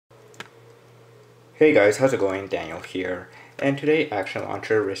Hey guys, how's it going? Daniel here. And today Action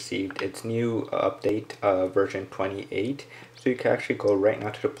Launcher received its new update, version 28. So you can actually go right now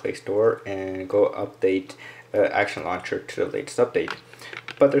to the Play Store and go update Action Launcher to the latest update.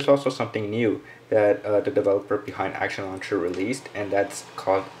 But there's also something new that the developer behind Action Launcher released, and that's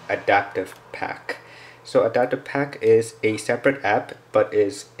called AdaptivePack. So AdaptivePack is a separate app, but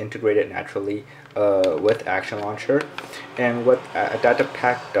is integrated naturally with Action Launcher. And what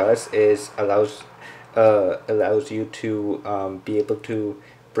AdaptivePack does is allows you to be able to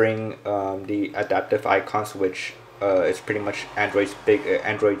bring the adaptive icons, which is pretty much Android's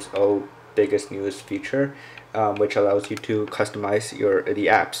biggest newest feature, which allows you to customize the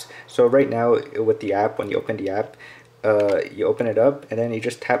apps. So right now with the app, when you open the app, you open it up and then you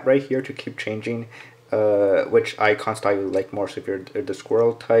just tap right here to keep changing which icon style you like more. So if you're the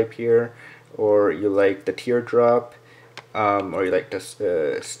squirrel type here, or you like the teardrop, or you like this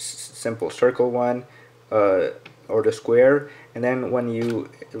simple circle one, or the square, and then when you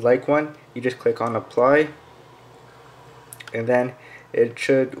like one, you just click on apply, and then it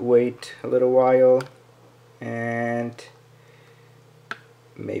should wait a little while, and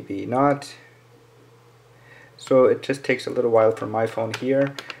maybe not. So it just takes a little while for my phone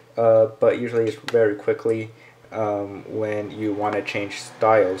here, but usually it's very quickly when you want to change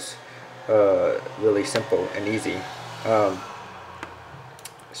styles. Really simple and easy.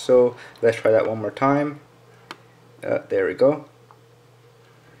 So let's try that one more time. There we go.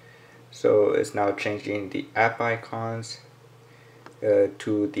 So it's now changing the app icons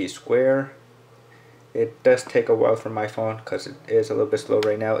to the square. It does take a while for my phone because it is a little bit slow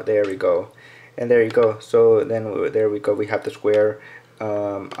right now. There we go. And there you go. So then there we go. We have the square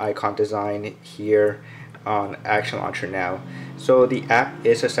icon design here on Action Launcher now. So the app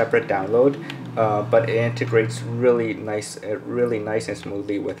is a separate download, but it integrates really nice and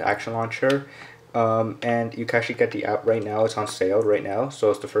smoothly with Action Launcher. And you can actually get the app right now. It's on sale right now,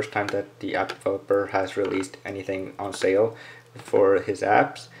 so it's the first time that the app developer has released anything on sale for his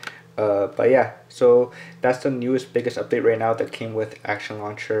apps. But yeah, so that's the newest, biggest update right now that came with Action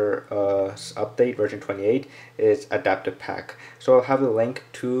Launcher update version 28 is AdaptivePack. So I'll have the link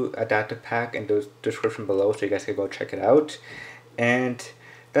to AdaptivePack in the description below, so you guys can go check it out. And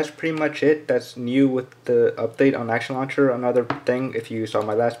that's pretty much it. That's new with the update on Action Launcher. Another thing, if you saw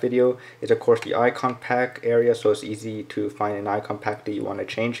my last video, is of course the icon pack area, so it's easy to find an icon pack that you want to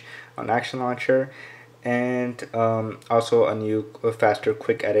change on Action Launcher. And also a new faster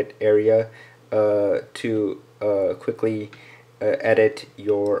quick edit area to quickly edit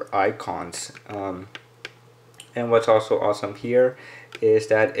your icons. And what's also awesome here is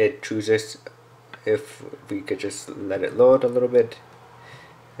that it chooses, if we could just let it load a little bit,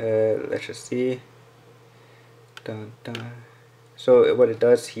 let's just see. Dun, dun. So what it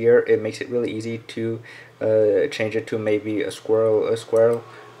does here, it makes it really easy to change it to maybe a squirrel,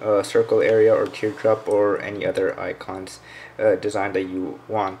 circle area, or teardrop, or any other icons design that you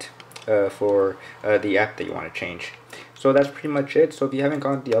want for the app that you want to change. So that's pretty much it. So if you haven't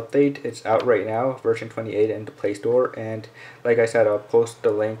gotten the update, it's out right now, version 28 in the Play Store. And like I said, I'll post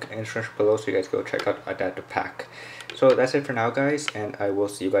the link in the description below, so you guys go check out AdaptivePack. So that's it for now, guys, and I will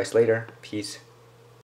see you guys later. Peace.